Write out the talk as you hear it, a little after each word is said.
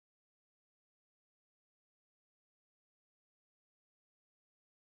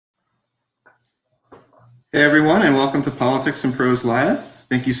Hey everyone, and welcome to Politics and Prose Live.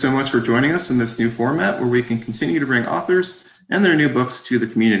 Thank you so much for joining us in this new format where we can continue to bring authors and their new books to the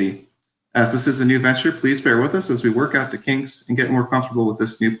community. As this is a new venture, please bear with us as we work out the kinks and get more comfortable with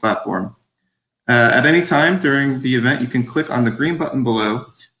this new platform. At any time during the event, you can click on the green button below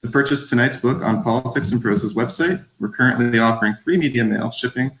to purchase tonight's book on Politics and Prose's website. We're currently offering free media mail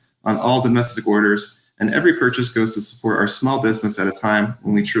shipping on all domestic orders, and every purchase goes to support our small business at a time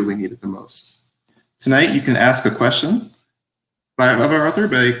when we truly need it the most. Tonight, you can ask a question of our author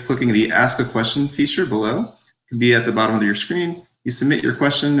by clicking the Ask a Question feature below. It can be at the bottom of your screen. You submit your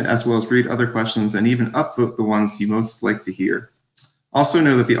question as well as read other questions and even upvote the ones you most like to hear. Also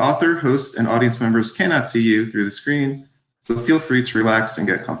know that the author, host, and audience members cannot see you through the screen, so feel free to relax and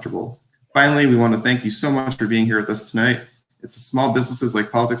get comfortable. Finally, we want to thank you so much for being here with us tonight. It's the small businesses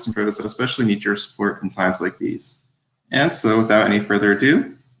like Politics and Prose that especially need your support in times like these. And so without any further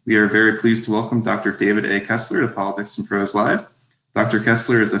ado, we are very pleased to welcome Dr. David A. Kessler to Politics and Prose Live. Dr.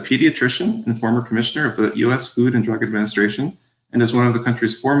 Kessler is a pediatrician and former commissioner of the U.S. Food and Drug Administration and is one of the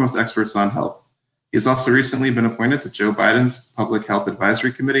country's foremost experts on health. He has also recently been appointed to Joe Biden's Public Health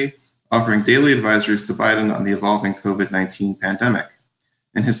Advisory Committee, offering daily advisories to Biden on the evolving COVID-19 pandemic.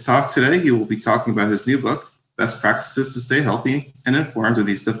 In his talk today, he will be talking about his new book, Best Practices to Stay Healthy and Informed in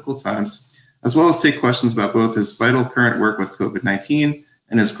These Difficult Times, as well as take questions about both his vital current work with COVID-19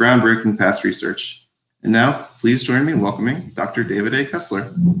 and his groundbreaking past research. And now, please join me in welcoming Dr. David A.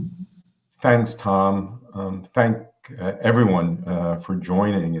 Kessler. Thanks, Tom. Thank everyone for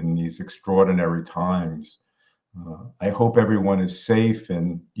joining in these extraordinary times. I hope everyone is safe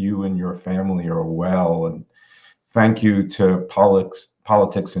and you and your family are well. And thank you to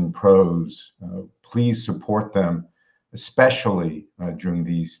Politics and Prose. Please support them, especially during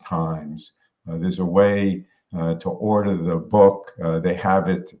these times. There's a way to order the book. They have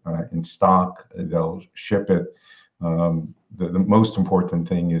it in stock. They'll ship it. The most important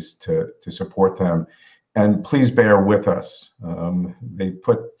thing is to support them. And please bear with us. They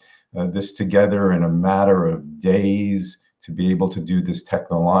put this together in a matter of days to be able to do this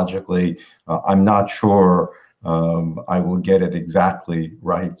technologically. I'm not sure I will get it exactly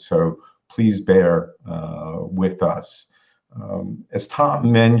right, so please bear with us. As Tom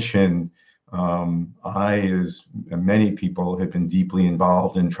mentioned, I, as many people, have been deeply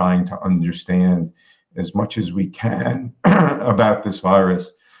involved in trying to understand as much as we can about this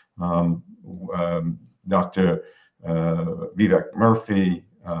virus. Dr. Vivek Murthy,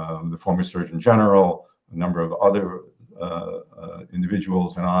 the former Surgeon General, a number of other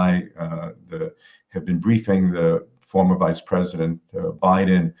individuals, and I have been briefing the former Vice President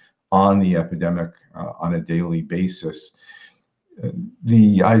Biden on the epidemic on a daily basis.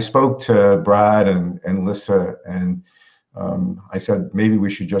 I spoke to Brad and Lissa, and I said maybe we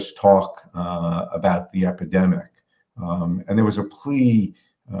should just talk about the epidemic. And there was a plea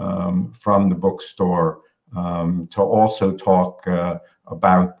from the bookstore to also talk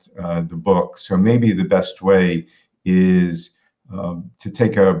about the book. So maybe the best way is to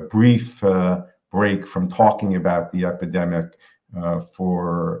take a brief break from talking about the epidemic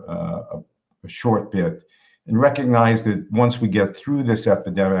for a short bit, and recognize that once we get through this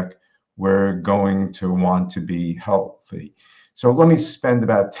epidemic, we're going to want to be healthy. So let me spend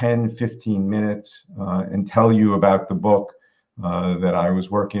about 10-15 minutes and tell you about the book that I was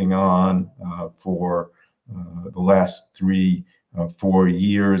working on for the last 3-4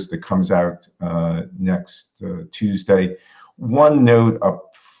 years that comes out next Tuesday. One note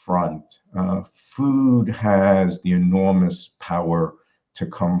up front, food has the enormous power to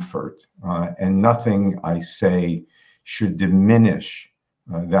comfort, and nothing I say should diminish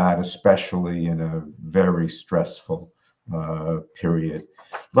that, especially in a very stressful period.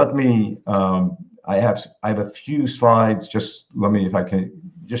 Let me, I have a few slides. Just let me, if I can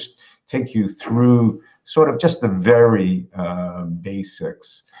just take you through sort of just the very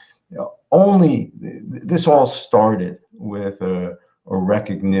basics. This all started with a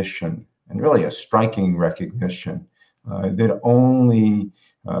recognition, and really a striking recognition, that only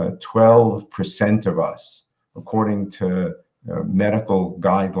 12% of us, according to medical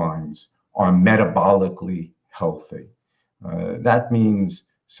guidelines, are metabolically healthy. That means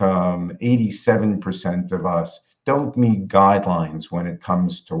some 87% of us don't meet guidelines when it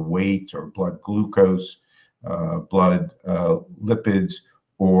comes to weight or blood glucose, blood lipids,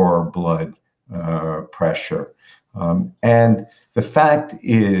 or blood pressure. And the fact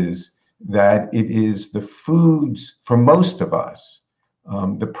is that it is the foods, for most of us,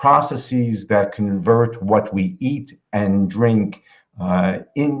 the processes that convert what we eat and drink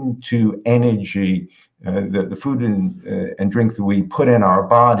into energy, the food and drink that we put in our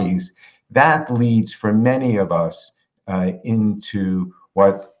bodies, that leads for many of us into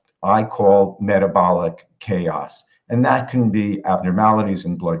what I call metabolic chaos. And that can be abnormalities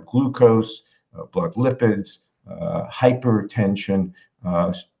in blood glucose, blood lipids, hypertension,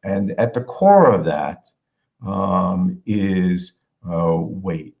 and at the core of that is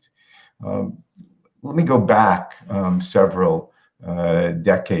weight. Let me go back several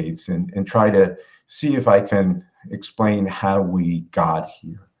decades and try to see if I can explain how we got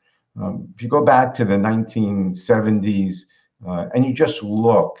here. If you go back to the 1970s and you just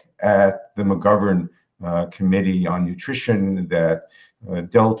look at the McGovern Committee on Nutrition that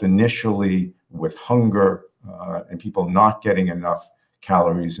dealt initially with hunger and people not getting enough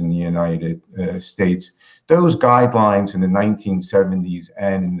calories in the United States, those guidelines in the 1970s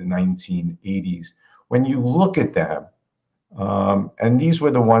and in the 1980s, when you look at them, and these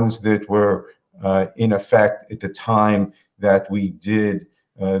were the ones that were in effect at the time that we did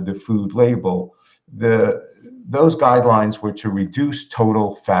the food label, those guidelines were to reduce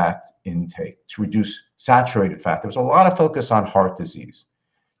total fat intake, to reduce saturated fat. There was a lot of focus on heart disease,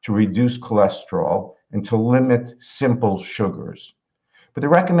 to reduce cholesterol, and to limit simple sugars. But the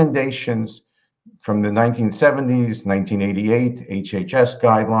recommendations from the 1970s, 1988 HHS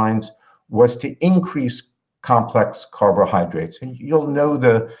guidelines was to increase complex carbohydrates. And you'll know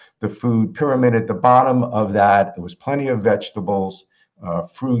the food pyramid at the bottom of that. It was plenty of vegetables,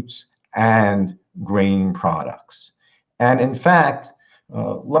 fruits, and grain products. And in fact,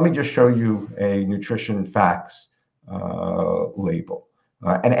 let me just show you a nutrition facts label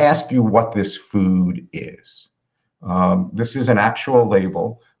and ask you what this food is. This is an actual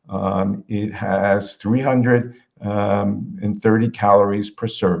label. It has 330 calories per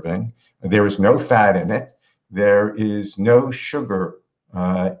serving. There is no fat in it. There is no sugar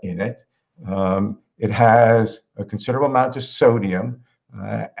in it. It has a considerable amount of sodium,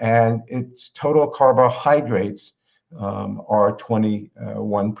 and its total carbohydrates are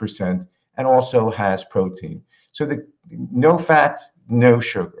 21% and also has protein. So no fat, no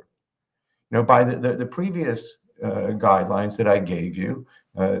sugar. By the previous guidelines that I gave you,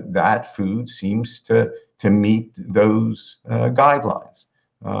 that food seems to meet those guidelines.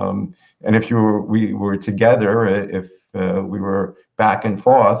 And if we were together, if we were back and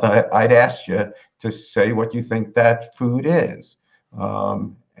forth, I'd ask you to say what you think that food is.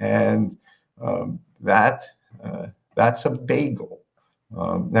 That's a bagel.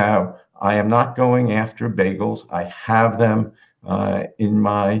 Now, I am not going after bagels. I have them in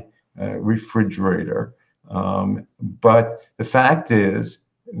my refrigerator. But the fact is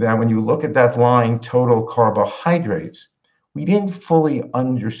that when you look at that line, total carbohydrates, we didn't fully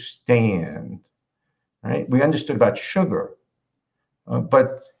understand, right? We understood about sugar,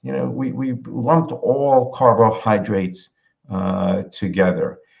 but we lumped all carbohydrates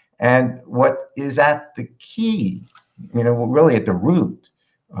together. And what is at the key, really at the root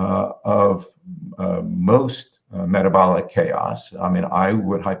of most metabolic chaos, I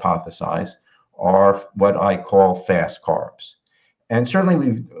would hypothesize, are what I call fast carbs. And certainly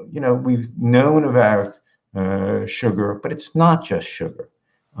we've known about sugar, but it's not just sugar.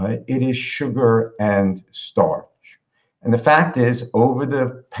 It is sugar and starch. And the fact is, over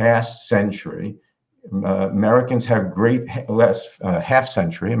the past century, Americans have half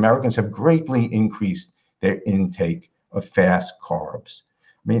century, Americans have greatly increased their intake of fast carbs.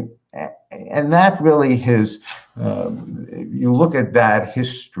 And that really is, you look at that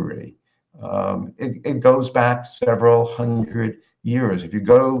history, it goes back several hundred years. If you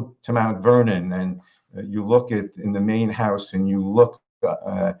go to Mount Vernon and you look in the main house and you look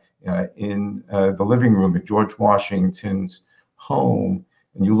in the living room at George Washington's home,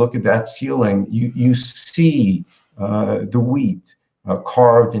 and you look at that ceiling, you see the wheat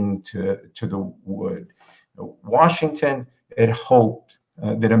carved into the wood. Washington had hoped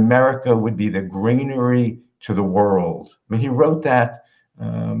that America would be the granary to the world. He wrote that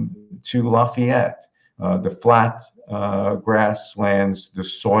to Lafayette, the flat grasslands, the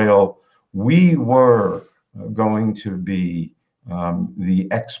soil. We were going to be the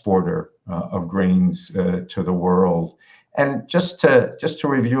exporter of grains to the world. And just to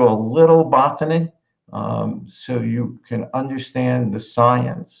review a little botany, so you can understand the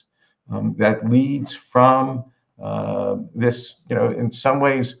science that leads from this, in some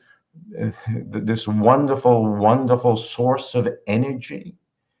ways, this wonderful source of energy,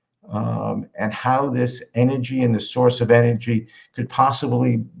 and how this energy and the source of energy could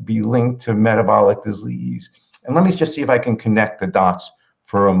possibly be linked to metabolic disease. And let me just see if I can connect the dots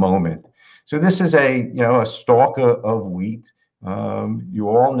for a moment. So this is a stalk of wheat. You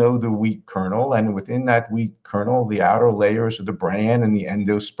all know the wheat kernel, and within that wheat kernel, the outer layers are the bran and the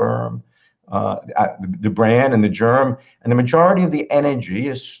endosperm. the bran and the germ, and the majority of the energy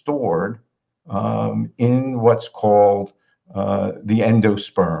is stored in what's called the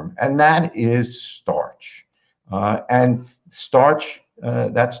endosperm, and that is starch. And starch,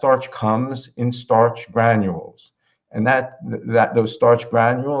 that starch comes in starch granules, and those starch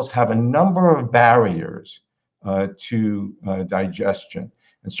granules have a number of barriers to digestion.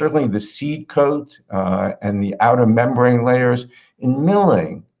 And certainly the seed coat and the outer membrane layers in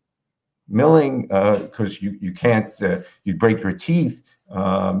milling, because you can't, you'd break your teeth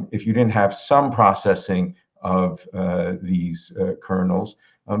if you didn't have some processing of these kernels.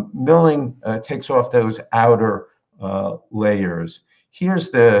 Milling takes off those outer layers.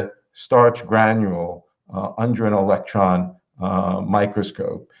 Here's the starch granule under an electron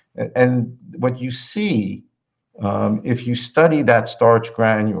microscope. And what you see, if you study that starch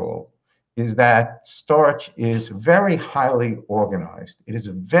granule, is that starch is very highly organized. It is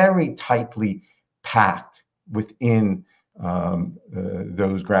very tightly packed within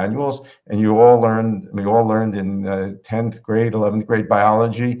those granules. And we all learned in 10th grade, 11th grade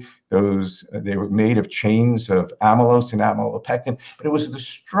biology, they were made of chains of amylose and amylopectin, but it was the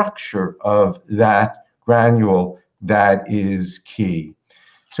structure of that granule that is key.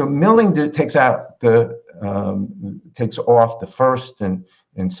 So milling takes off the first and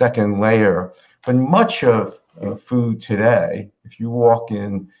second layer, but much of food today, if you walk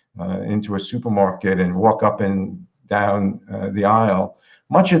into a supermarket and walk up and down the aisle,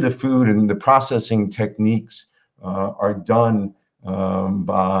 much of the food and the processing techniques are done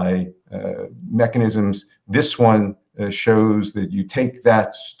by mechanisms. This one shows that you take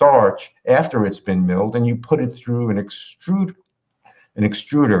that starch after it's been milled and you put it through an extruder.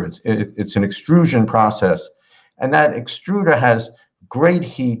 It's an extrusion process, and that extruder has great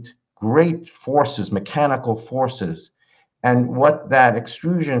heat, great forces, mechanical forces. And what that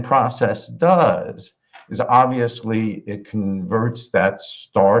extrusion process does is obviously it converts that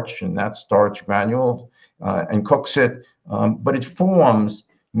starch and that starch granule and cooks it, but it forms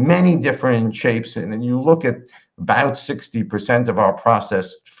many different shapes. And then you look at about 60% of our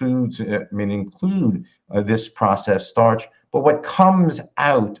processed foods, include this processed starch. But what comes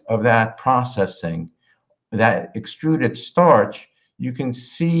out of that processing, that extruded starch, you can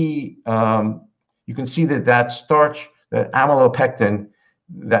see that starch, that amylopectin,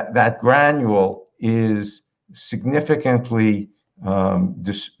 that granule is significantly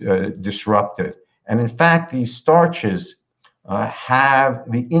disrupted. And in fact, these starches have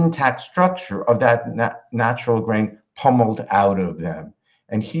the intact structure of that natural grain pummeled out of them.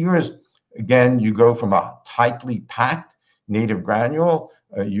 And here's, again, you go from a tightly packed native granule,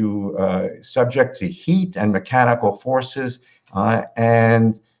 subject to heat and mechanical forces,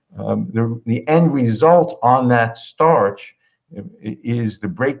 and the end result on that starch is the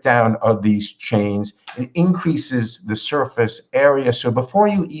breakdown of these chains. It increases the surface area. So before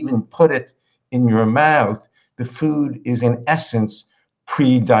you even put it in your mouth, the food is in essence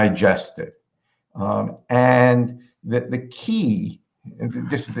pre-digested. And the key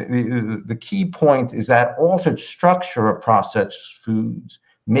point is that altered structure of processed foods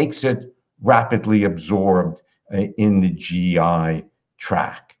makes it rapidly absorbed in the GI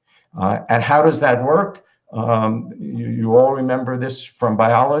tract. And how does that work? You all remember this from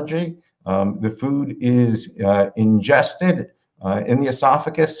biology. The food is ingested in the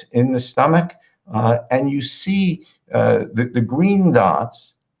esophagus, in the stomach, and you see the green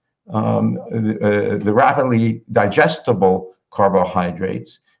dots, the rapidly digestible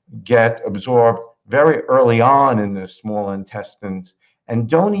carbohydrates get absorbed very early on in the small intestines and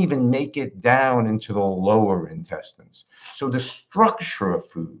don't even make it down into the lower intestines. So the structure of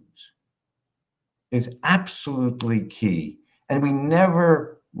foods is absolutely key. And we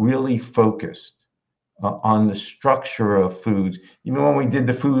never really focused on the structure of foods, even when we did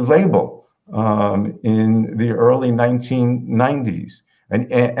the food label in the early 1990s.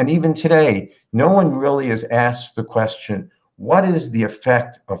 And even today, no one really has asked the question, what is the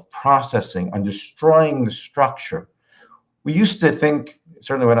effect of processing on destroying the structure? We used to think,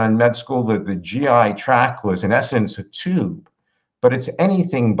 certainly when I was in med school, that the GI tract was in essence a tube, but it's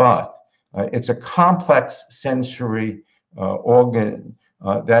anything but. It's a complex sensory organ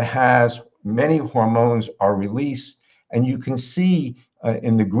that has many hormones are released. And you can see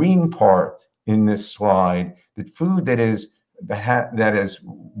in the green part in this slide that food that is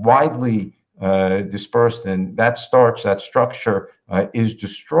widely dispersed and that starch, that structure is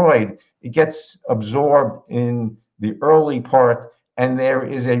destroyed, it gets absorbed in the early part, and there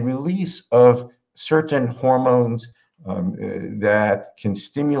is a release of certain hormones that can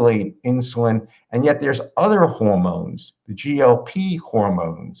stimulate insulin, and yet there's other hormones, the GLP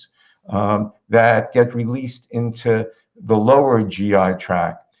hormones, that get released into the lower GI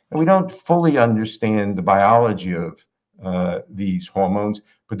tract. And we don't fully understand the biology of these hormones,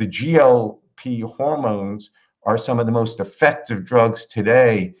 but the GLP hormones are some of the most effective drugs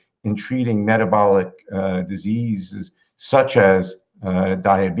today in treating metabolic diseases such as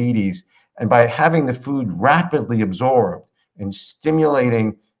diabetes. And by having the food rapidly absorbed and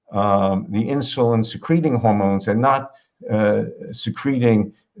stimulating the insulin secreting hormones and not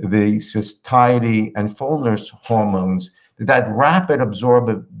secreting the satiety and fullness hormones, that rapid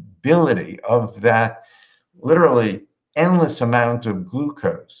absorbability of that literally endless amount of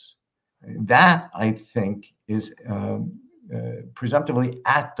glucose, that I think is presumptively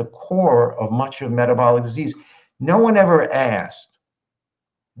at the core of much of metabolic disease. No one ever asked,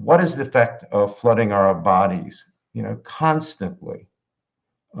 what is the effect of flooding our bodies, constantly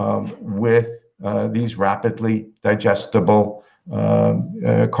with these rapidly digestible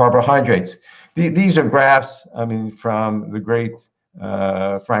carbohydrates? These are graphs, from the great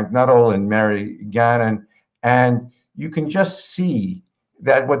Frank Nuttall and Mary Gannon, and you can just see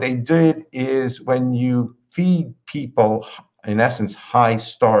that what they did is when you feed people, in essence, high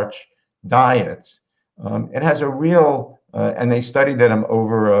starch diets, it has a real, and they studied them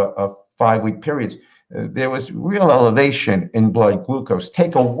over a 5-week period, there was real elevation in blood glucose.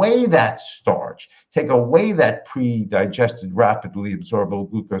 Take away that starch, take away that pre-digested, rapidly absorbable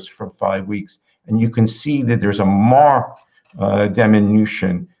glucose for 5 weeks, and you can see that there's a marked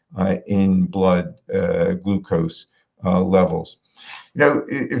diminution in blood glucose levels.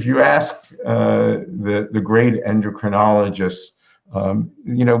 If you ask the great endocrinologists,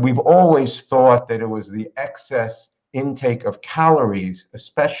 we've always thought that it was the excess intake of calories,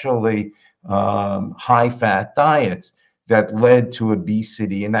 especially high-fat diets, that led to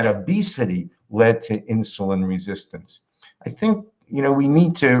obesity, and that obesity led to insulin resistance. I think, we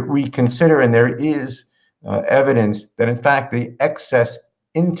need to reconsider, and there is evidence that, in fact, the excess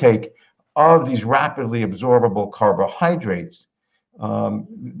intake of these rapidly absorbable carbohydrates,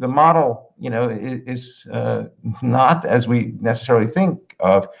 the model, is not as we necessarily think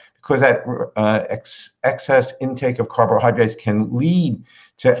of, because that excess intake of carbohydrates can lead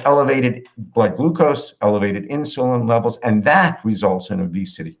to elevated blood glucose, elevated insulin levels, and that results in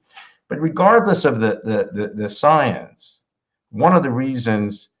obesity. But regardless of the science, one of the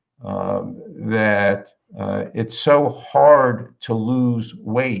reasons that it's so hard to lose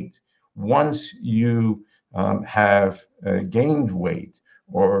weight once you have gained weight,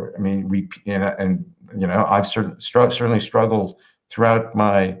 or I've certainly struggled throughout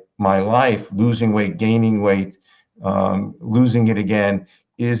my life losing weight, gaining weight, losing it again,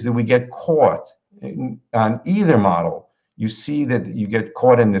 is that we get caught on either model. You see that you get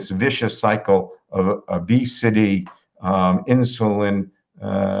caught in this vicious cycle of obesity, insulin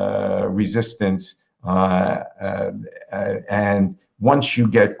resistance, and once you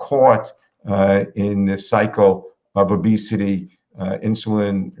get caught in this cycle of obesity,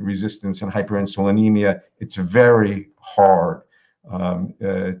 insulin resistance, and hyperinsulinemia, it's very hard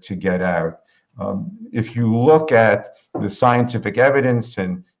to get out. If you look at the scientific evidence,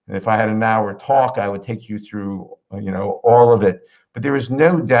 and if I had an hour talk, I would take you through all of it. But there is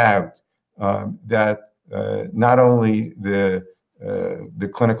no doubt that not only the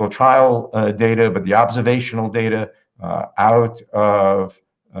clinical trial data, but the observational data out of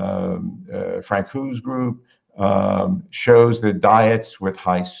Frank Hu's group shows that diets with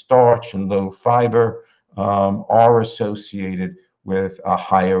high starch and low fiber are associated with a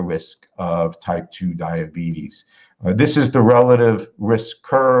higher risk of type 2 diabetes. This is the relative risk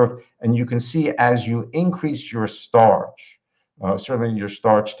curve, and you can see as you increase your starch, certainly your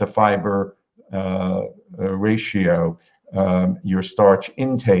starch to fiber ratio, your starch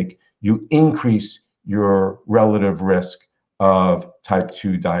intake, you increase your relative risk of type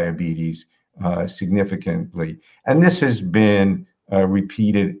 2 diabetes significantly. And this has been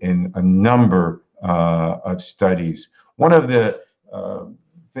repeated in a number of studies. One of the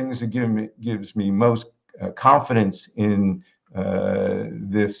things that gives me most confidence in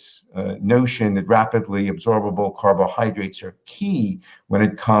this notion that rapidly absorbable carbohydrates are key when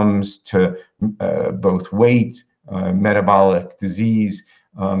it comes to both weight, metabolic disease,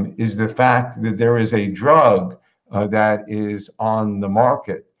 is the fact that there is a drug that is on the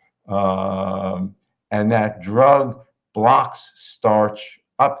market, and that drug blocks starch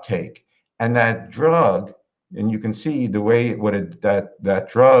uptake. And that drug, and you can see the way that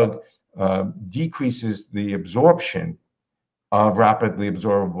drug decreases the absorption of rapidly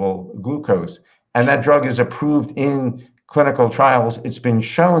absorbable glucose. And that drug is approved in clinical trials. It's been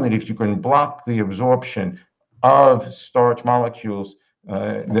shown that if you can block the absorption of starch molecules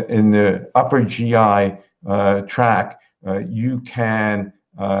in the upper GI tract, you can,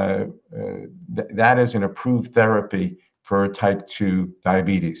 that is an approved therapy for type 2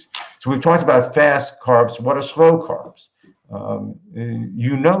 diabetes. So we've talked about fast carbs. What are slow carbs?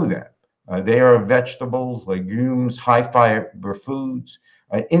 You know them. They are vegetables, legumes, high fiber foods,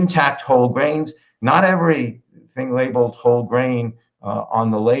 intact whole grains. Not everything labeled whole grain on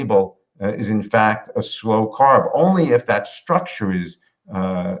the label is in fact a slow carb, only if that structure is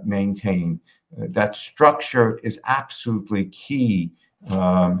maintained. That structure is absolutely key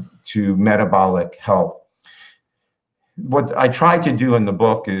to metabolic health. What I try to do in the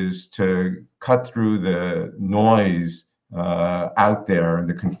book is to cut through the noise out there,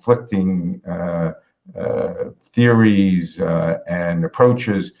 the conflicting theories and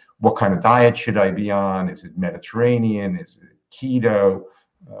approaches. What kind of diet should I be on? Is it Mediterranean? Is it keto?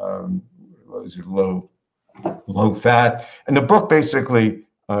 Is it low fat? And the book basically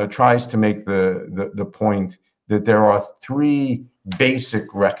tries to make the point that there are three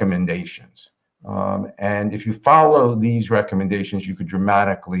basic recommendations. And if you follow these recommendations, you could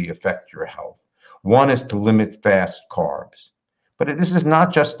dramatically affect your health. One is to limit fast carbs. But this is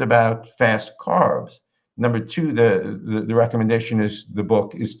not just about fast carbs. Number two, the recommendation is the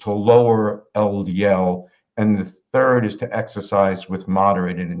book is to lower LDL. And the third is to exercise with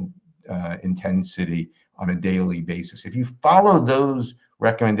moderate intensity on a daily basis. If you follow those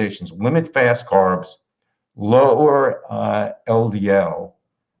recommendations, limit fast carbs, lower LDL,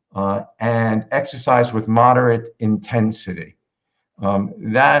 and exercise with moderate intensity.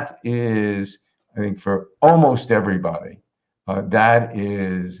 That is, I think, for almost everybody,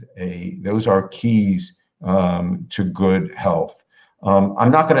 those are keys to good health.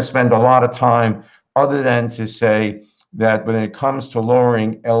 I'm not going to spend a lot of time other than to say that when it comes to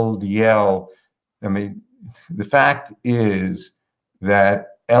lowering LDL, I mean, the fact is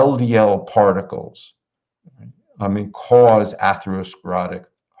that LDL particles, cause atherosclerotic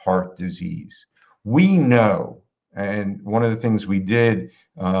heart disease. We know, and one of the things we did,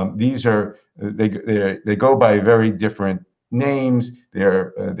 they go by very different names.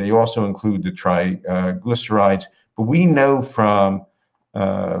 They also include the triglycerides, but we know from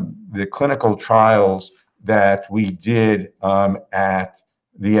the clinical trials that we did at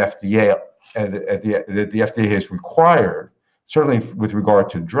the FDA, that the FDA has required, certainly with regard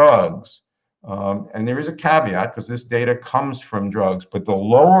to drugs. And there is a caveat because this data comes from drugs, but the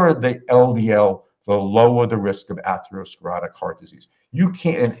lower the LDL, the lower the risk of atherosclerotic heart disease.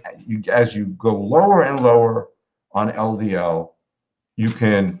 As you go lower and lower on LDL,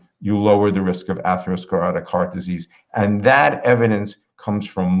 you lower the risk of atherosclerotic heart disease. And that evidence comes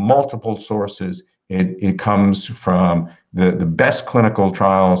from multiple sources. It comes from the best clinical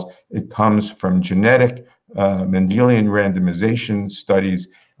trials. It comes from genetic Mendelian randomization studies.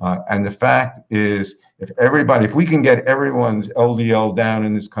 And the fact is, if we can get everyone's LDL down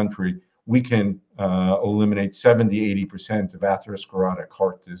in this country, we can eliminate 70–80% of atherosclerotic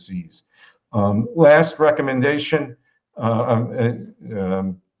heart disease. Last recommendation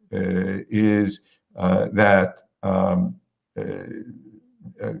is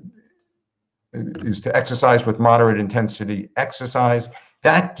to exercise with moderate intensity exercise.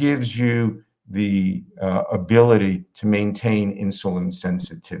 That gives you the ability to maintain insulin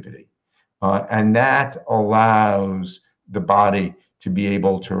sensitivity. And that allows the body to be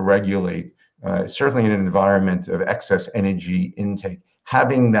able to regulate, certainly in an environment of excess energy intake,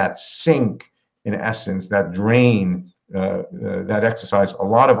 having that sink, in essence, that drain, that exercise, a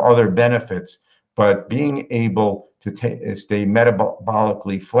lot of other benefits, but being able to stay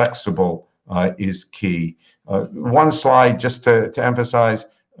metabolically flexible is key. One slide just to emphasize,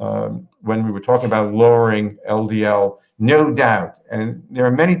 when we were talking about lowering LDL, no doubt, and there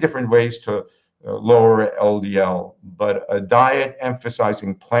are many different ways to lower LDL, but a diet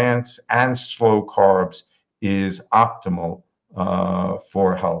emphasizing plants and slow carbs is optimal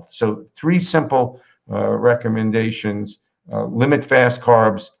for health. So 3 simple recommendations: limit fast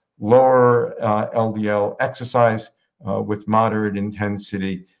carbs, lower LDL, exercise with moderate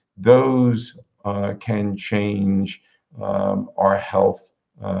intensity. Those can change our health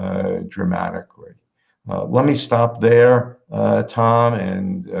dramatically. Let me stop there, Tom,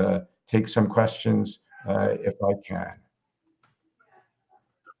 and take some questions if I can.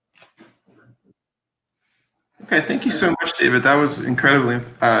 Okay, thank you so much, David. That was incredibly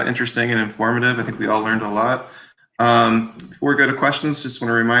interesting and informative. I think we all learned a lot. Before we go to questions, just want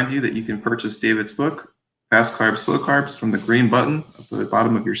to remind you that you can purchase David's book, Fast Carbs, Slow Carbs, from the green button at the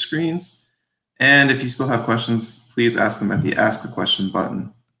bottom of your screens. And if you still have questions, please ask them at the Ask a Question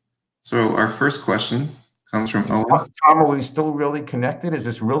button. So our first question comes from Owen. Tom, are we still really connected? Is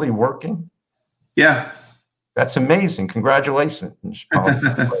this really working? Yeah. That's amazing. Congratulations.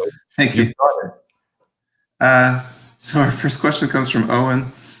 Thank you. So our first question comes from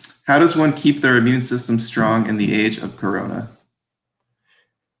Owen. How does one keep their immune system strong in the age of corona?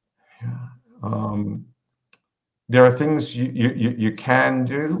 There are things you can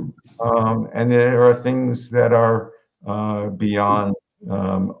do, and there are things that are beyond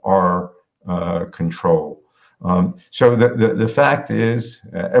our control. So the fact is,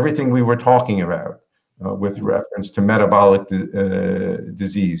 everything we were talking about with reference to metabolic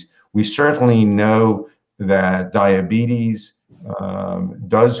disease, we certainly know that diabetes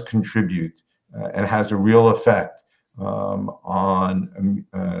does contribute and has a real effect on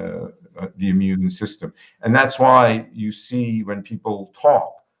the immune system. And that's why you see when people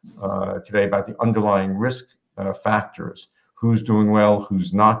talk today about the underlying risk factors, who's doing well,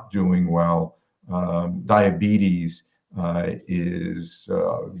 who's not doing well, diabetes is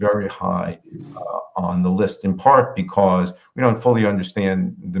very high on the list, in part because we don't fully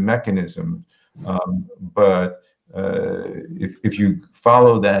understand the mechanism. But if you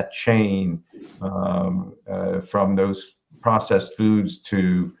follow that chain from those processed foods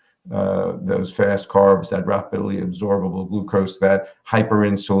to those fast carbs, that rapidly absorbable glucose, that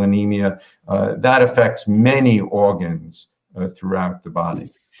hyperinsulinemia, that affects many organs throughout the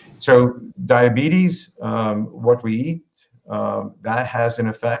body. So diabetes, what we eat, that has an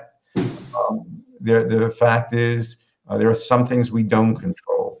effect. The fact is, there are some things we don't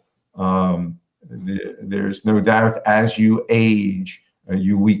control. There's no doubt as you age,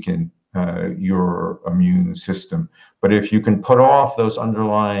 you weaken your immune system. But if you can put off those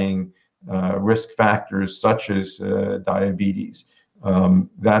underlying risk factors such as diabetes,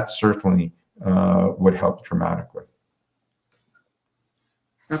 that certainly would help dramatically.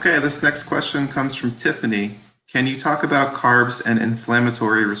 Okay, this next question comes from Tiffany. Can you talk about carbs and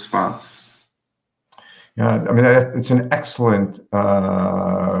inflammatory response? Yeah, I mean, it's an excellent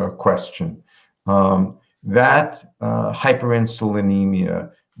question. That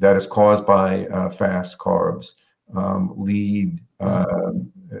hyperinsulinemia that is caused by fast carbs lead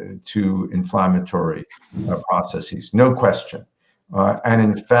to inflammatory processes, no question. And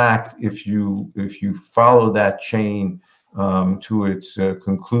in fact, if you follow that chain to its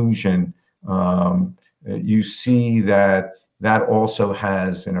conclusion, you see that also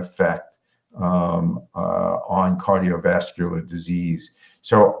has an effect on cardiovascular disease.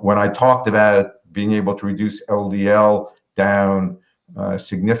 So when I talked about being able to reduce LDL down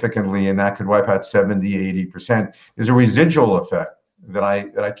significantly, and that could wipe out 70–80%, there's a residual effect that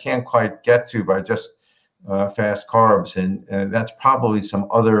I can't quite get to by just fast carbs, and that's probably some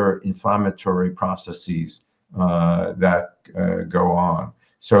other inflammatory processes that go on.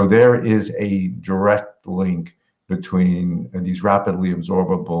 So there is a direct link between these rapidly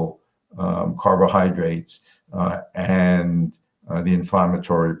absorbable carbohydrates and the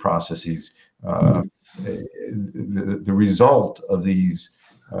inflammatory processes. The result of these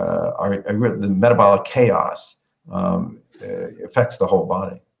are the metabolic chaos affects the whole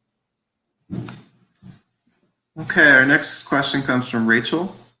body. Okay, our next question comes from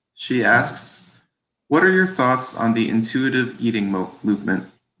Rachel. She asks, what are your thoughts on the intuitive eating movement?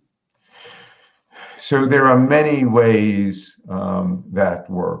 So there are many ways that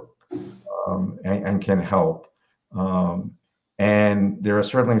work and can help. And there are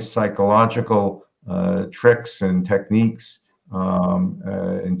certainly psychological tricks and techniques.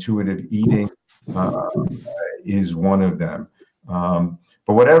 Intuitive eating is one of them.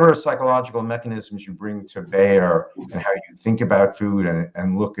 But whatever psychological mechanisms you bring to bear and how you think about food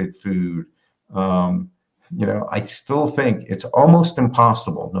and look at food, I still think it's almost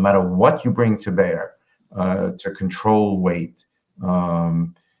impossible, no matter what you bring to bear, to control weight.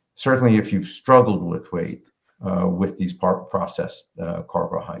 Certainly if you've struggled with weight with these processed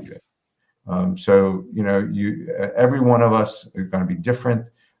carbohydrates. So, every one of us is going to be different.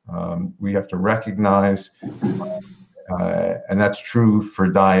 We have to recognize, and that's true for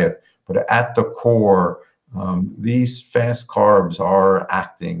diet, but at the core, these fast carbs are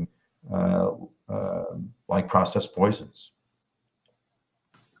acting like processed poisons.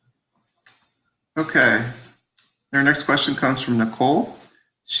 Okay. Our next question comes from Nicole.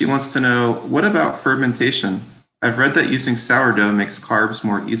 She wants to know, what about fermentation? I've read that using sourdough makes carbs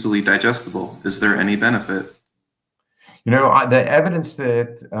more easily digestible. Is there any benefit? The evidence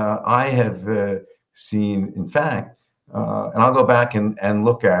that I have seen, in fact, and I'll go back and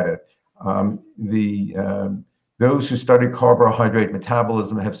look at it, those who study carbohydrate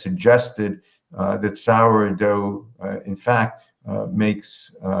metabolism have suggested that sourdough, in fact,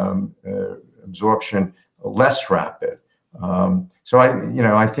 makes absorption less rapid. So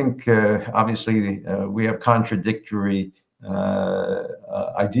I think obviously we have contradictory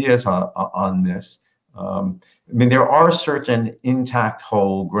ideas on this. I mean, there are certain intact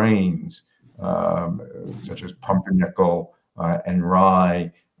whole grains, such as pumpernickel and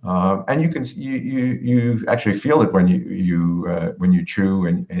rye, and you actually feel it when you chew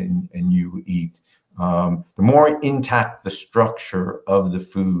and you eat. The more intact the structure of the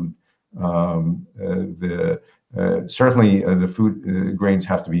food, certainly the food grains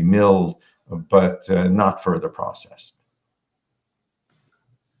have to be milled, but not further processed.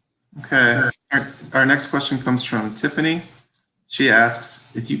 Okay. Our next question comes from Tiffany. She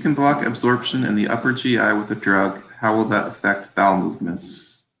asks, if you can block absorption in the upper GI with a drug, how will that affect bowel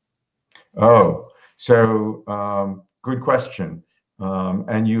movements? Oh, so good question.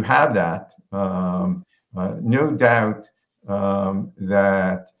 And you have that. No doubt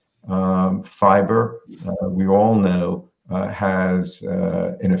that fiber, we all know, has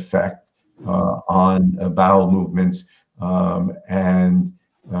an effect on bowel movements, and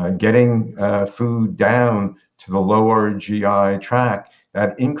getting food down to the lower GI tract,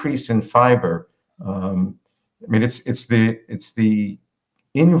 that increase in fiber, I mean, it's the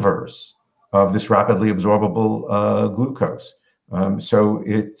inverse of this rapidly absorbable glucose. So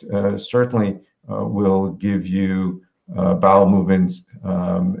it certainly will give you bowel movements,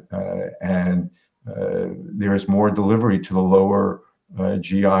 and there is more delivery to the lower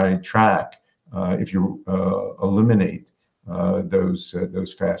GI tract if you eliminate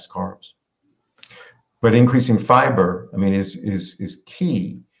those fast carbs. But increasing fiber, I mean, is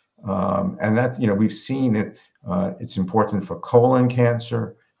key, and that we've seen it. It's important for colon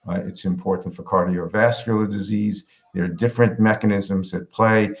cancer. It's important for cardiovascular disease. There are different mechanisms at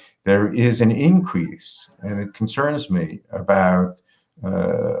play. There is an increase, and it concerns me about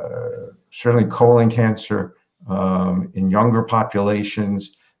certainly colon cancer in younger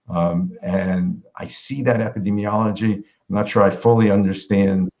populations, and I see that epidemiology. I'm not sure I fully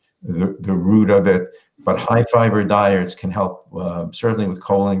understand the root of it, but high fiber diets can help certainly with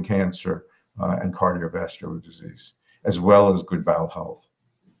colon cancer and cardiovascular disease, as well as good bowel health.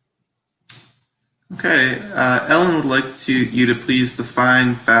 Okay, Ellen would like you to please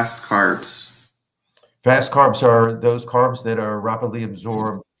define fast carbs. Fast carbs are those carbs that are rapidly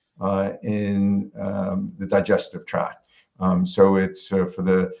absorbed in the digestive tract. So it's for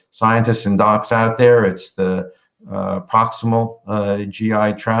the scientists and docs out there, it's the proximal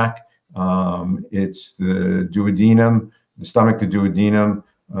GI tract. It's the duodenum, the stomach, the duodenum,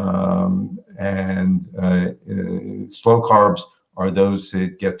 and slow carbs are those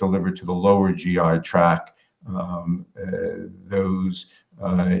that get delivered to the lower GI tract. Those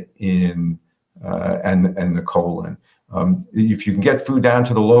in and the colon. If you can get food down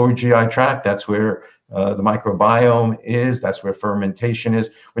to the lower GI tract, that's where the microbiome is. That's where fermentation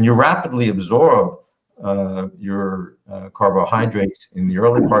is. When you rapidly absorb your carbohydrates in the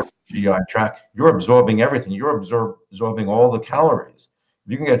early part of the GI tract, you're absorbing everything. You're absorbing all the calories.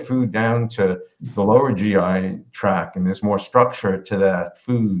 If you can get food down to the lower GI tract, and there's more structure to that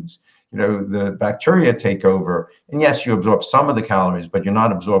foods, the bacteria take over. And yes, you absorb some of the calories, but you're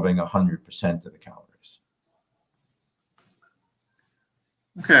not absorbing 100% of the calories.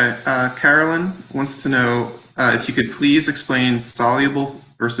 Okay, Carolyn wants to know if you could please explain soluble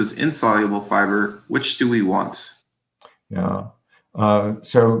versus insoluble fiber. Which do we want? Yeah.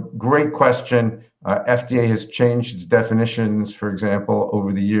 So great question. FDA has changed its definitions, for example,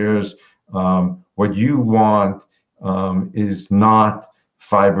 over the years. What you want is not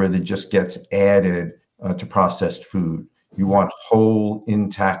fiber that just gets added to processed food. You want whole,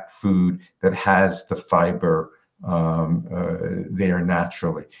 intact food that has the fiber there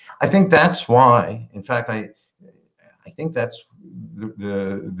naturally. I think that's why, in fact, I think that's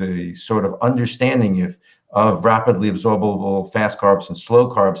the sort of understanding of rapidly absorbable fast carbs and slow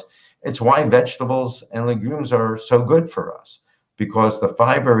carbs. It's why vegetables and legumes are so good for us, because the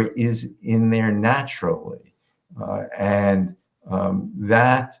fiber is in there naturally, and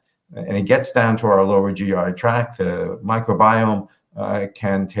it gets down to our lower GI tract. The microbiome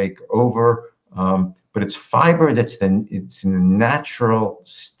can take over, but it's fiber it's in the natural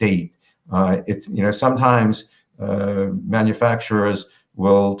state. Sometimes manufacturers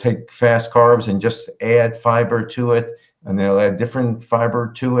will take fast carbs and just add fiber to it, and they'll add different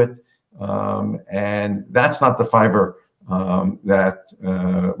fiber to it. And that's not the fiber that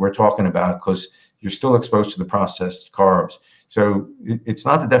we're talking about, because you're still exposed to the processed carbs. So it's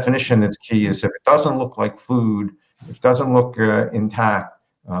not the definition that's key. Is if it doesn't look like food, if it doesn't look intact,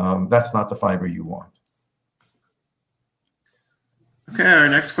 that's not the fiber you want. Okay, our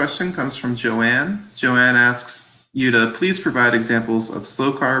next question comes from Joanne. Joanne asks you to please provide examples of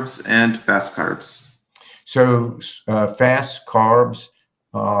slow carbs and fast carbs. So fast carbs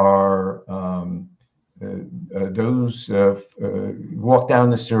are those walk down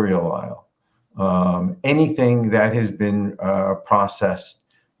the cereal aisle. Anything that has been processed,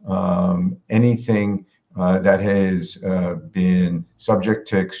 anything that has been subject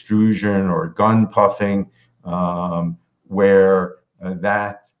to extrusion or gun puffing, where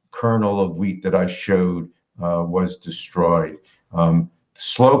that kernel of wheat that I showed was destroyed.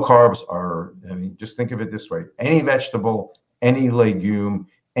 Slow carbs are, I mean, just think of it this way: any vegetable, any legume,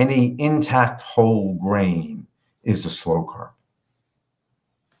 any intact whole grain is a slow carb.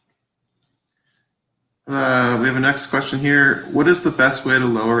 We have a next question here. What is the best way to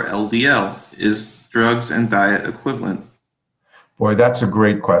lower LDL? Is drugs and diet equivalent? Boy, that's a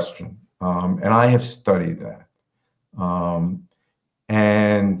great question. And I have studied that.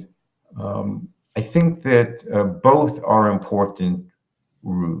 I think that both are important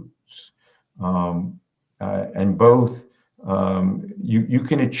routes. And both, you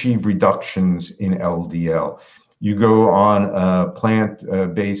can achieve reductions in LDL. You go on a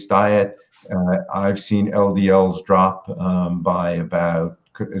plant-based diet, I've seen LDLs drop by about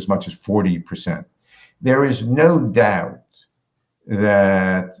as much as 40%. There is no doubt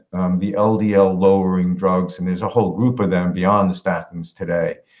that the LDL lowering drugs, and there's a whole group of them beyond the statins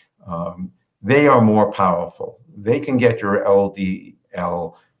today, they are more powerful. They can get your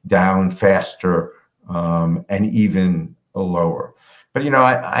LDL down faster and even lower. But, you know,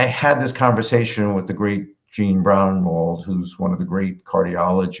 I had this conversation with the great Gene Brownwald, who's one of the great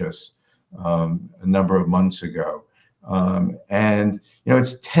cardiologists, a number of months ago. And, you know,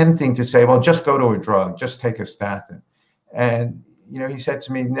 it's tempting to say, well, just go to a drug, just take a statin. And, you know, he said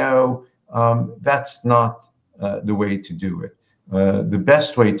to me, no, that's not the way to do it. The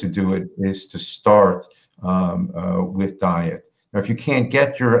best way to do it is to start with diet. Now, if you can't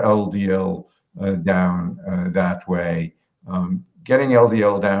get your LDL down that way, getting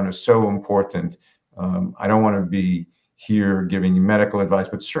LDL down is so important. I don't want to be here giving you medical advice,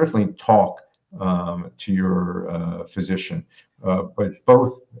 but certainly talk to your physician. But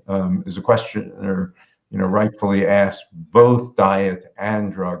both, as a questioner, you know, rightfully asked, both diet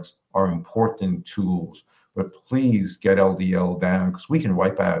and drugs are important tools. But please get LDL down, because we can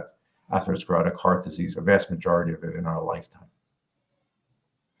wipe out atherosclerotic heart disease, a vast majority of it, in our lifetime.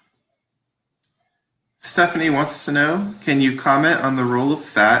 Stephanie wants to know, can you comment on the role of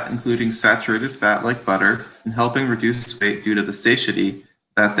fat, including saturated fat like butter, in helping reduce weight due to the satiety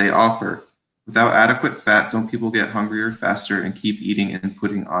that they offer? Without adequate fat, don't people get hungrier faster and keep eating and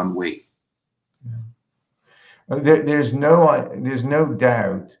putting on weight? There's no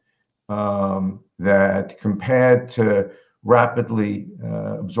doubt that compared to rapidly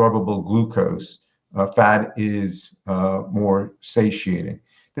absorbable glucose, fat is more satiating.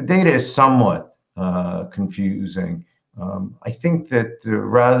 The data is somewhat confusing. I think that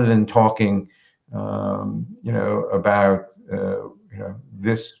rather than talking, you know, about you know,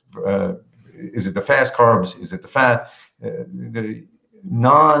 this, is it the fast carbs? Is it the fat? The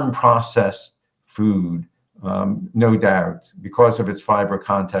non-processed food, no doubt, because of its fiber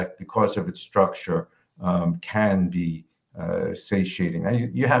content, because of its structure, can be satiating. Now,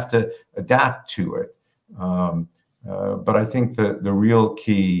 you have to adapt to it. But I think that the real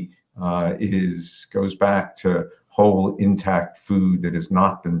key goes back to whole intact food that has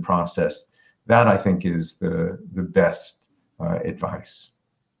not been processed. That, I think, is the best advice.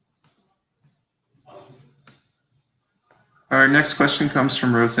 Our next question comes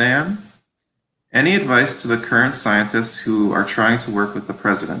from Roseanne. Any advice to the current scientists who are trying to work with the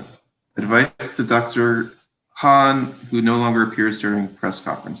president? Advice to Dr. Hahn, who no longer appears during press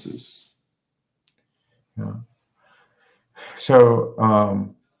conferences. Yeah. So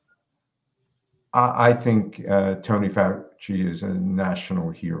I think Tony Fauci is a national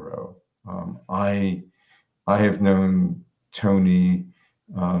hero. I have known Tony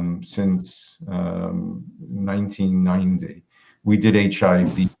since 1990. We did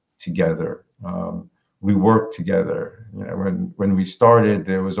HIV together. We worked together. You know, when we started,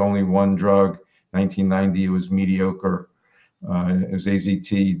 there was only one drug. 1990, it was mediocre. It was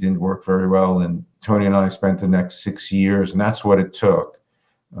AZT, didn't work very well. And Tony and I spent the next 6 years, and that's what it took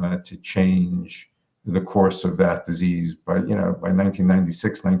to change the course of that disease. But, you know, by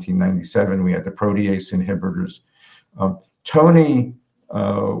 1996, 1997, we had the protease inhibitors. Tony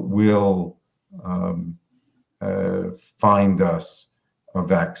will find us a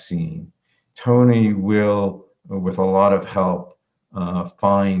vaccine. Tony will, with a lot of help,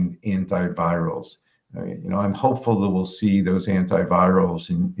 find antivirals. I'm hopeful that we'll see those antivirals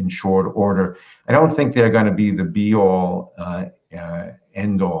in short order. I don't think they're going to be the be-all,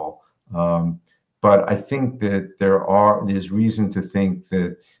 end-all, but I think that there's reason to think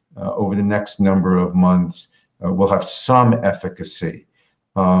that over the next number of months we'll have some efficacy.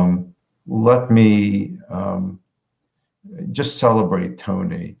 Let me just celebrate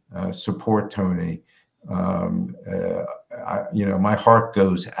Tony, support Tony. My heart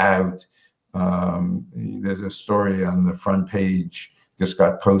goes out. There's a story on the front page just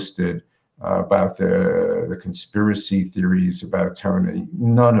got posted about the conspiracy theories about Tony.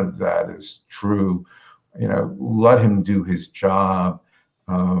 None of that is true. Let him do his job.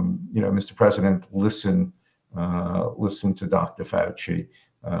 Mr. President, listen to Dr. Fauci.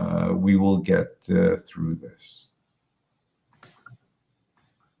 We will get through this.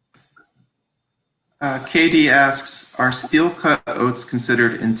 Katie asks, are steel-cut oats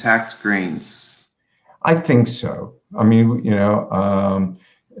considered intact grains? I think so. I mean, there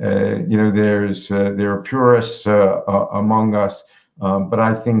are purists among us, but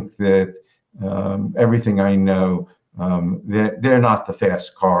I think that everything I know, they're not the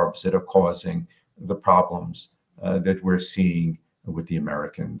fast carbs that are causing the problems that we're seeing with the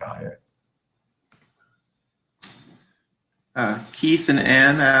American diet. Keith and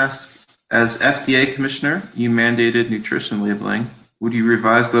Ann ask, as FDA commissioner, you mandated nutrition labeling. Would you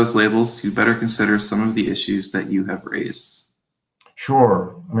revise those labels to better consider some of the issues that you have raised?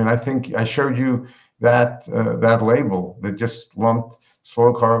 Sure. I mean, I think I showed you that label that just lumped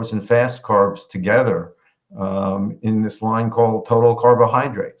slow carbs and fast carbs together in this line called total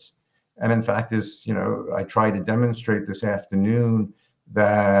carbohydrates. And in fact, I tried to demonstrate this afternoon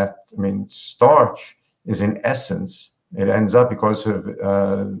that, starch is in essence, it ends up because of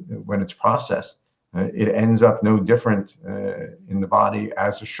when it's processed, it ends up no different in the body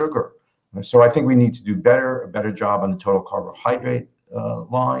as a sugar. So I think we need to do a better job on the total carbohydrate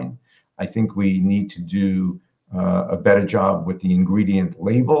line. I think we need to do a better job with the ingredient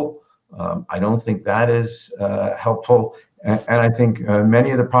label. I don't think that is helpful. And I think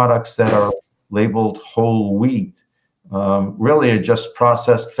many of the products that are labeled whole wheat really are just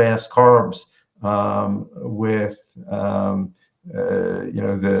processed fast carbs with the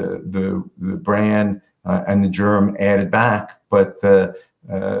bran and the germ added back, but the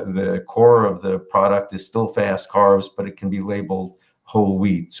core of the product is still fast carbs, but it can be labeled whole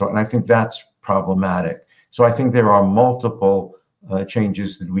wheat. And I think that's problematic. So I think there are multiple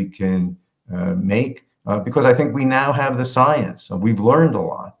changes that we can make because I think we now have the science. We've learned a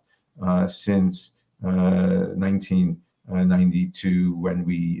lot since 1992 when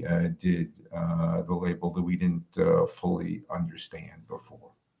we did the label that we didn't fully understand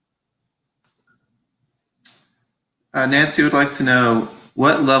before. Nancy would like to know,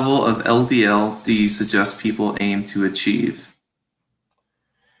 what level of LDL do you suggest people aim to achieve?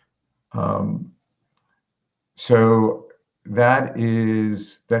 So that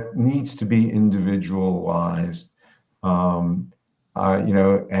needs to be individualized, and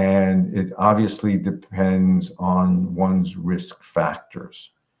it obviously depends on one's risk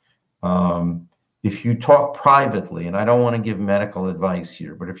factors. If you talk privately, and I don't want to give medical advice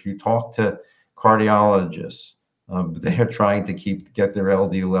here, but if you talk to cardiologists, they're trying to get their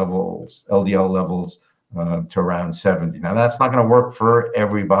LDL levels to around 70. Now that's not going to work for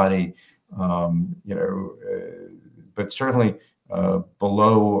everybody, but certainly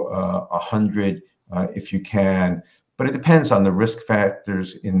below 100 if you can. But it depends on the risk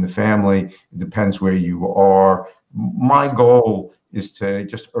factors in the family. It depends where you are. My goal is to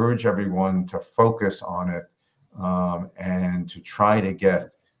just urge everyone to focus on it and to try to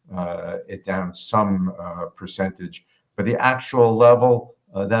get it down some percentage. But the actual level,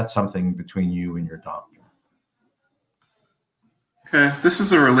 that's something between you and your doctor. Okay, this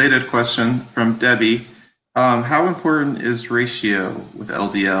is a related question from Debbie. How important is ratio with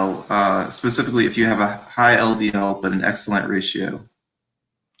LDL, specifically if you have a high LDL but an excellent ratio?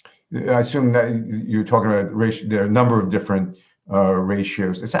 I assume that you're talking about ratio. There are a number of different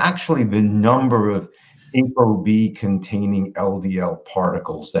ratios. It's actually the number of ApoB containing LDL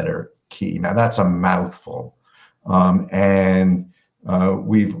particles that are key. Now that's a mouthful, and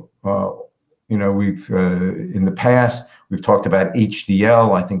we've in the past we've talked about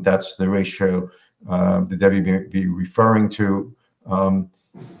HDL. I think that's the ratio that Debbie may be referring to.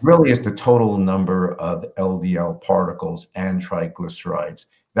 Really is the total number of LDL particles and triglycerides.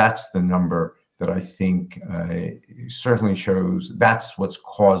 That's the number that I think certainly shows that's what's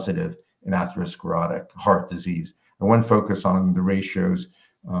causative in atherosclerotic heart disease. I want to focus on the ratios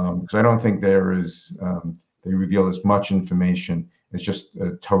because I don't think they reveal as much information It's just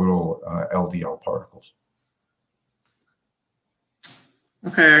total LDL particles.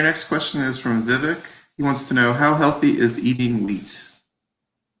 Okay, our next question is from Vivek. He wants to know, how healthy is eating wheat?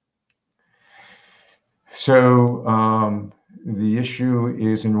 So the issue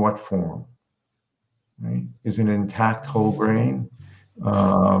is in what form, right? Is it intact whole grain?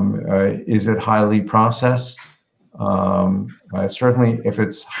 Is it highly processed? Certainly if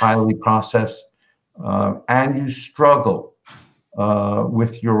it's highly processed and you struggle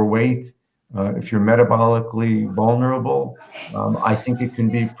with your weight, if you're metabolically vulnerable, I think it can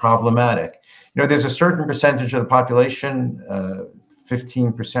be problematic. You know, there's a certain percentage of the population,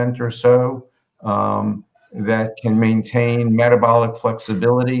 15% or so, that can maintain metabolic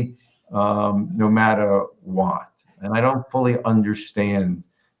flexibility no matter what. And I don't fully understand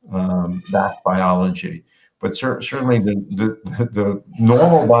that biology, but certainly the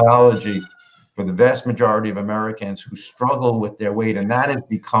normal biology for the vast majority of Americans who struggle with their weight, and that has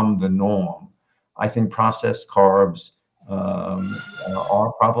become the norm. I think processed carbs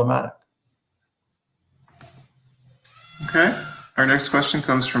are problematic. Okay, our next question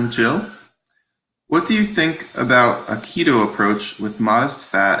comes from Jill. What do you think about a keto approach with modest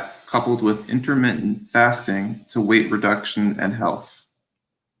fat coupled with intermittent fasting to weight reduction and health?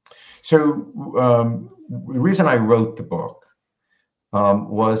 So the reason I wrote the book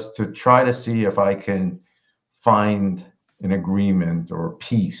was to try to see if I can find an agreement or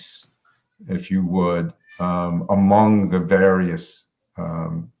peace, if you would, among the various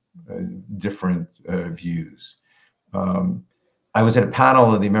different views. I was at a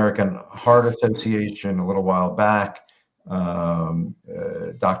panel of the American Heart Association a little while back.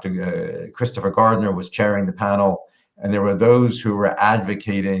 Dr. Christopher Gardner was chairing the panel, and there were those who were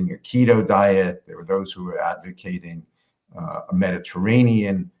advocating a keto diet. There were those who were advocating a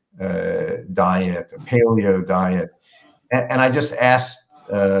Mediterranean diet, a paleo diet. And I just asked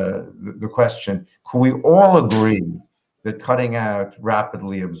the question, could we all agree that cutting out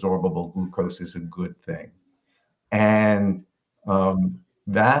rapidly absorbable glucose is a good thing? And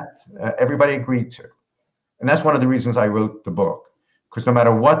that everybody agreed to. And that's one of the reasons I wrote the book, because no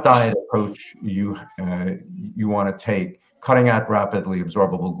matter what diet approach you want to take, cutting out rapidly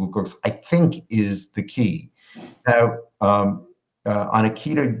absorbable glucose, I think, is the key. Now, on a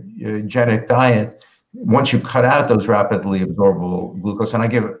ketogenic diet, once you cut out those rapidly absorbable glucose, and I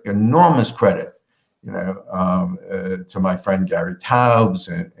give enormous credit, to my friend Gary Taubes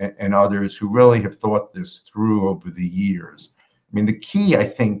and others who really have thought this through over the years. I mean, the key, I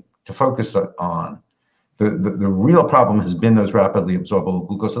think, to focus on, the real problem has been those rapidly absorbable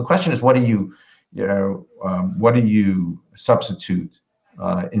glucose. So the question is, what do you substitute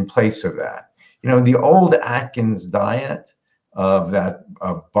in place of that? The old Atkins diet of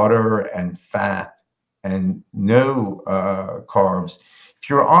butter and fat and no carbs, if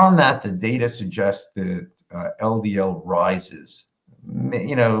you're on that, the data suggests that LDL rises,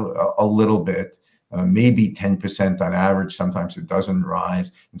 a little bit, maybe 10% on average. Sometimes it doesn't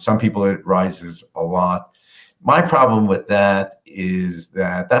rise. In some people, it rises a lot. My problem with that is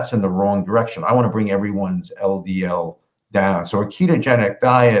that that's in the wrong direction. I want to bring everyone's LDL down. So a ketogenic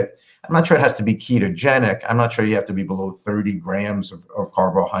diet, I'm not sure it has to be ketogenic. I'm not sure you have to be below 30 grams of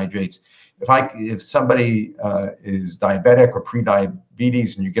carbohydrates. If somebody is diabetic or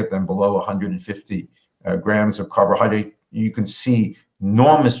pre-diabetes and you get them below 150 grams of carbohydrate, you can see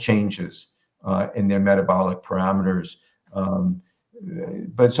enormous changes in their metabolic parameters.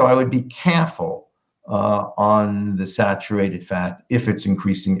 But so I would be careful on the saturated fat if it's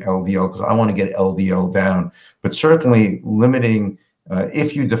increasing LDL, because I want to get LDL down. But certainly limiting,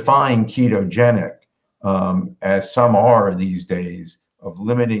 if you define ketogenic, as some are these days, of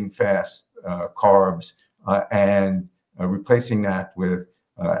limiting fast carbs and replacing that with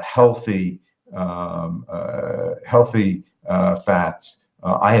healthy fats,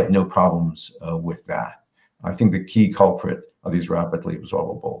 I have no problems with that. I think the key culprit are these rapidly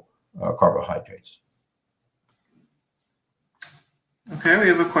absorbable carbohydrates. Okay, we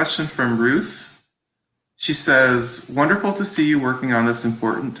have a question from Ruth. She says, wonderful to see you working on this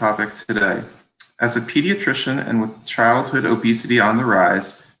important topic today. As a pediatrician and with childhood obesity on the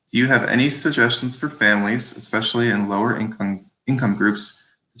rise, do you have any suggestions for families, especially in lower income groups,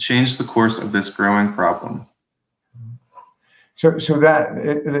 to change the course of this growing problem? So that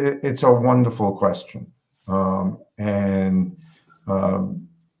it's a wonderful question, and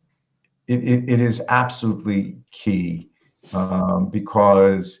it is absolutely key,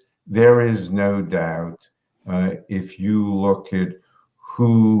 because there is no doubt, if you look at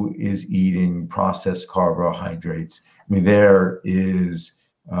who is eating processed carbohydrates, I mean, there is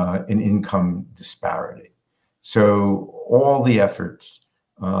an income disparity. So all the efforts,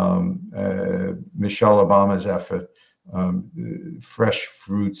 Michelle Obama's effort, fresh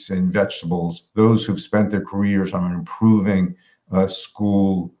fruits and vegetables, those who've spent their careers on improving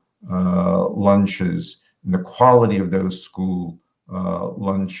school lunches, and the quality of those school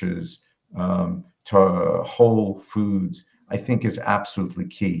lunches, to whole foods, I think is absolutely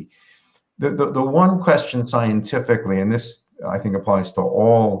key. The one question scientifically, and this I think applies to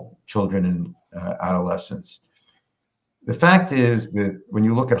all children and adolescents, the fact is that when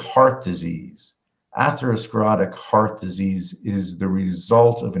you look at heart disease, atherosclerotic heart disease is the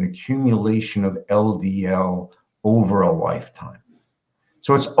result of an accumulation of LDL over a lifetime.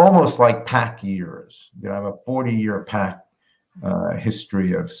 So it's almost like pack years. You know, I have a 40-year pack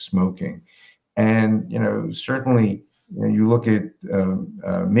history of smoking. And, you know, certainly, you know, you look at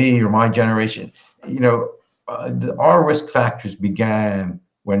me or my generation, you know, our risk factors began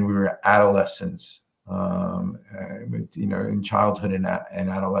when we were adolescents, you know, in childhood and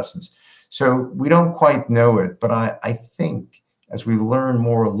adolescence. So we don't quite know it, but I think as we learn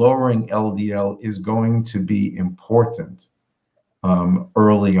more, lowering LDL is going to be important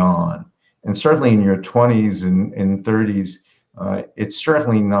early on. And certainly in your 20s and 30s, it's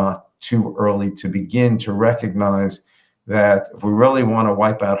certainly not too early to begin to recognize that if we really want to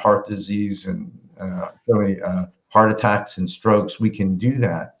wipe out heart disease and really heart attacks and strokes, we can do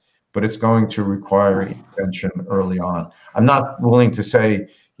that, but it's going to require intervention early on. I'm not willing to say,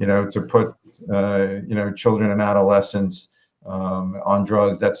 you know, to put, you know, children and adolescents on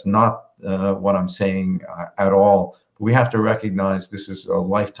drugs. That's not what I'm saying at all. But we have to recognize this is a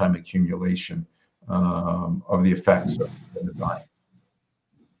lifetime accumulation of the effects of the diet.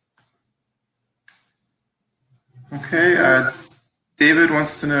 Okay, David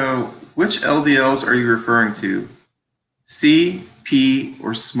wants to know, which LDLs are you referring to? C, P,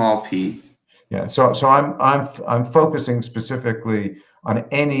 or small p? Yeah, so I'm focusing specifically on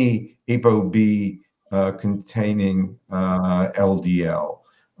any ApoB containing LDL.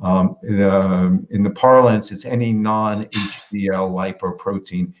 In the parlance, it's any non-HDL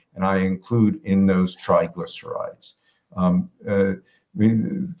lipoprotein, and I include in those triglycerides. Now,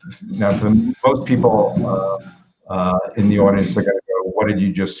 for most people in the audience, they're going to go, "What did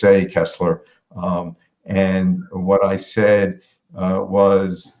you just say, Kessler?" And what I said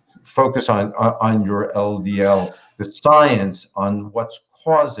was focus on your LDL. The science on what's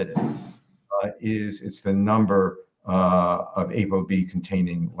causative is it's the number of ApoB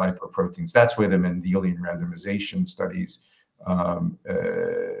containing lipoproteins. That's where the Mendelian randomization studies, where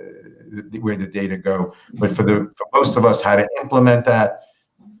the data go. But for most of us, how to implement that,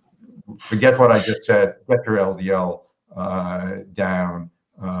 forget what I just said, get your LDL down.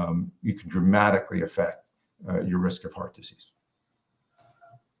 You can dramatically affect your risk of heart disease.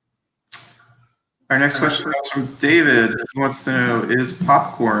 Our next question comes from David. He wants to know, is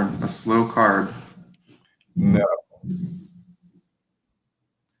popcorn a slow carb? No.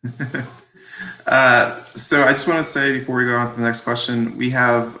 So I just want to say before we go on to the next question, we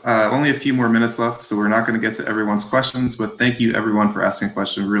have only a few more minutes left, so we're not going to get to everyone's questions, but thank you everyone for asking a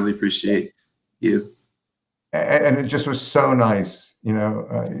question. Really appreciate you. And it just was so nice, you know,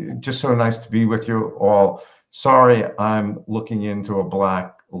 just so nice to be with you all. Sorry, I'm looking into a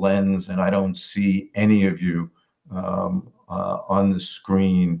black lens and I don't see any of you on the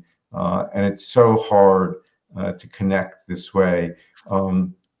screen. And it's so hard to connect this way.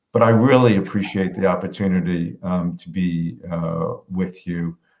 But I really appreciate the opportunity to be with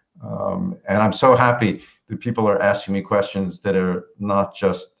you. And I'm so happy that people are asking me questions that are not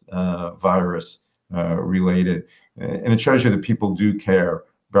just virus related. And it shows you that people do care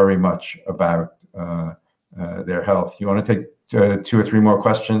very much about their health. You want to take 2 or 3 more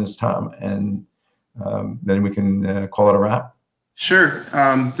questions, Tom, and then we can call it a wrap? Sure.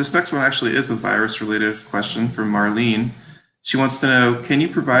 This next one actually is a virus-related question from Marlene. She wants to know, can you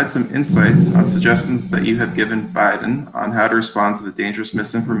provide some insights on suggestions that you have given Biden on how to respond to the dangerous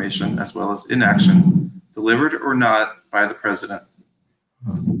misinformation as well as inaction, delivered or not, by the president?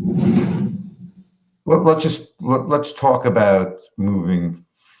 Well, let's talk about moving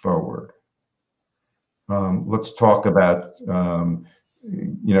forward. Let's talk about,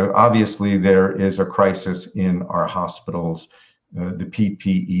 you know, obviously there is a crisis in our hospitals, the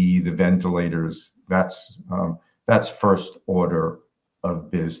PPE, the ventilators, that's first order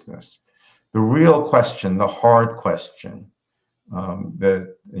of business. The real question, the hard question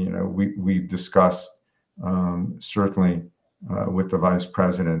that, you know, we've discussed certainly with the vice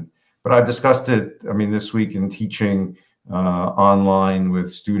president, but I've discussed it, I mean, this week in teaching online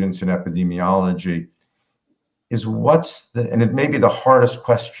with students in epidemiology, is and it may be the hardest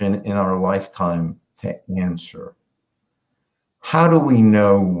question in our lifetime to answer. How do we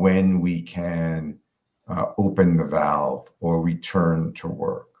know when we can open the valve or return to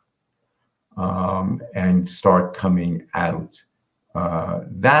work and start coming out?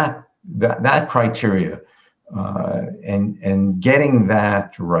 That criteria and getting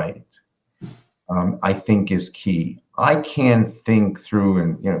that right, I think is key. I can't think through,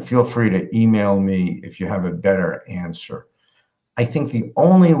 and feel free to email me if you have a better answer. I think the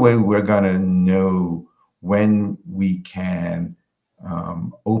only way we're going to know when we can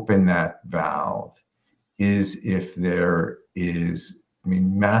open that valve is if there is,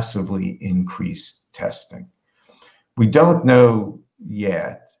 massively increased testing. We don't know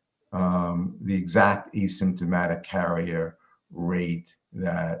yet the exact asymptomatic carrier rate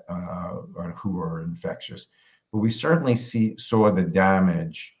that or who are infectious, but we certainly saw the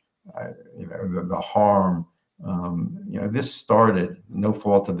damage, the harm. This started no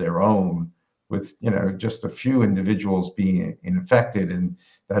fault of their own with just a few individuals being infected, and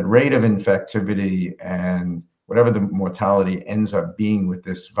that rate of infectivity and whatever the mortality ends up being with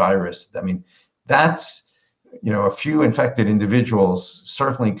this virus. That's a few infected individuals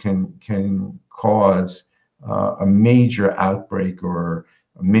certainly can cause a major outbreak or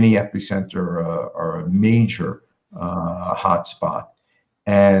a mini epicenter or a major hotspot.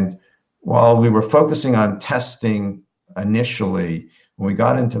 And while we were focusing on testing initially, when we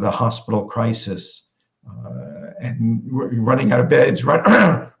got into the hospital crisis and running out of beds,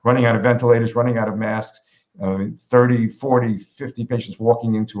 running out of ventilators, running out of masks, 30, 40, 50 patients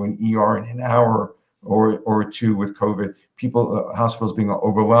walking into an ER in an hour or two with COVID, hospitals being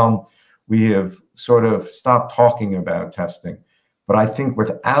overwhelmed, we have sort of stopped talking about testing. But I think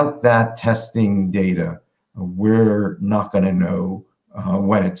without that testing data, we're not going to know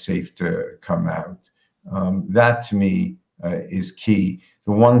when it's safe to come out. That to me is key.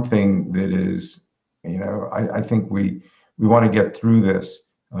 The one thing that is, I think we want to get through this,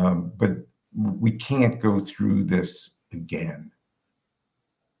 but we can't go through this again.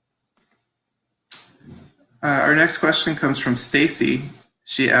 Our next question comes from Stacy.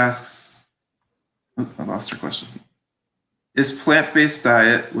 She asks, I lost her question. Is plant-based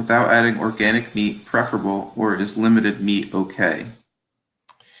diet without adding organic meat preferable, or is limited meat okay?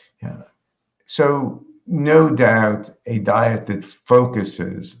 Yeah. So no doubt a diet that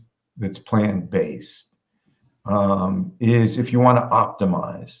focuses, that's plant-based, is, if you want to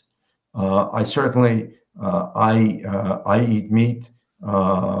optimize. I certainly, I eat meat,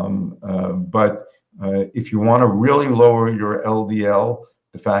 but if you want to really lower your LDL,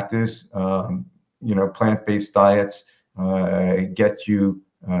 the fact is, plant-based diets get you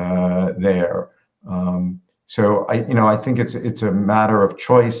there. So I think it's a matter of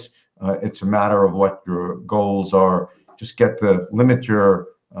choice. It's a matter of what your goals are. Just limit your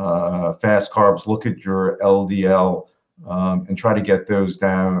fast carbs, look at your LDL, and try to get those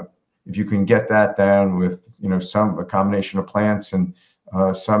down. If you can get that down with a combination of plants and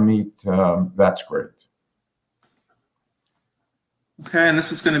some meat, that's great. Okay, and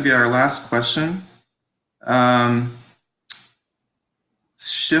this is going to be our last question.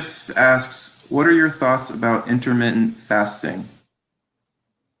 Schiff asks, what are your thoughts about intermittent fasting?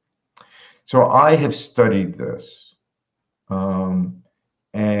 So I have studied this, and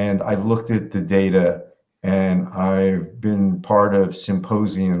I've looked at the data, and I've been part of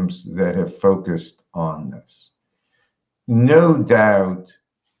symposiums that have focused on this. No doubt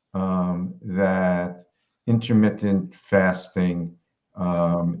that intermittent fasting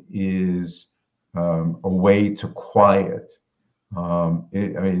is a way to quiet.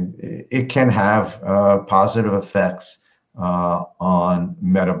 It can have positive effects on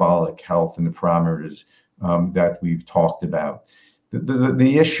metabolic health and the parameters that we've talked about.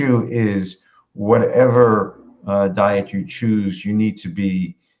 The issue is whatever diet you choose, you need to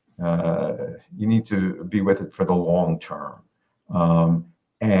be with it for the long term.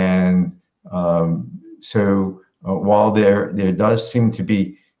 So while there does seem to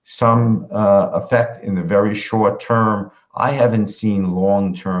be some effect in the very short term, I haven't seen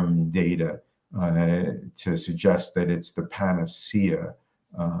long-term data to suggest that it's the panacea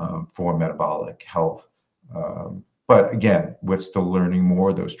for metabolic health. But again, we're still learning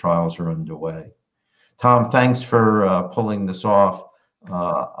more. Those trials are underway. Tom, thanks for pulling this off.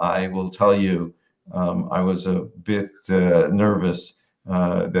 I will tell you, I was a bit nervous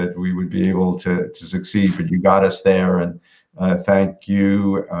that we would be able to succeed, but you got us there. And thank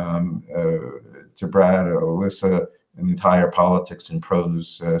you to Brad, Alyssa, and the entire Politics and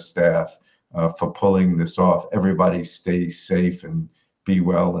Prose staff for pulling this off. Everybody stay safe and be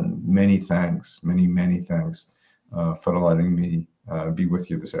well, and many thanks, many thanks for letting me be with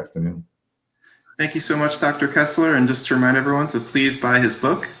you this afternoon. Thank you so much, Dr. Kessler. And just to remind everyone to please buy his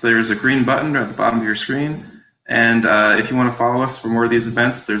book. There's a green button at the bottom of your screen. And if you want to follow us for more of these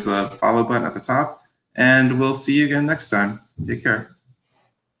events, there's a follow button at the top. And we'll see you again next time. Take care.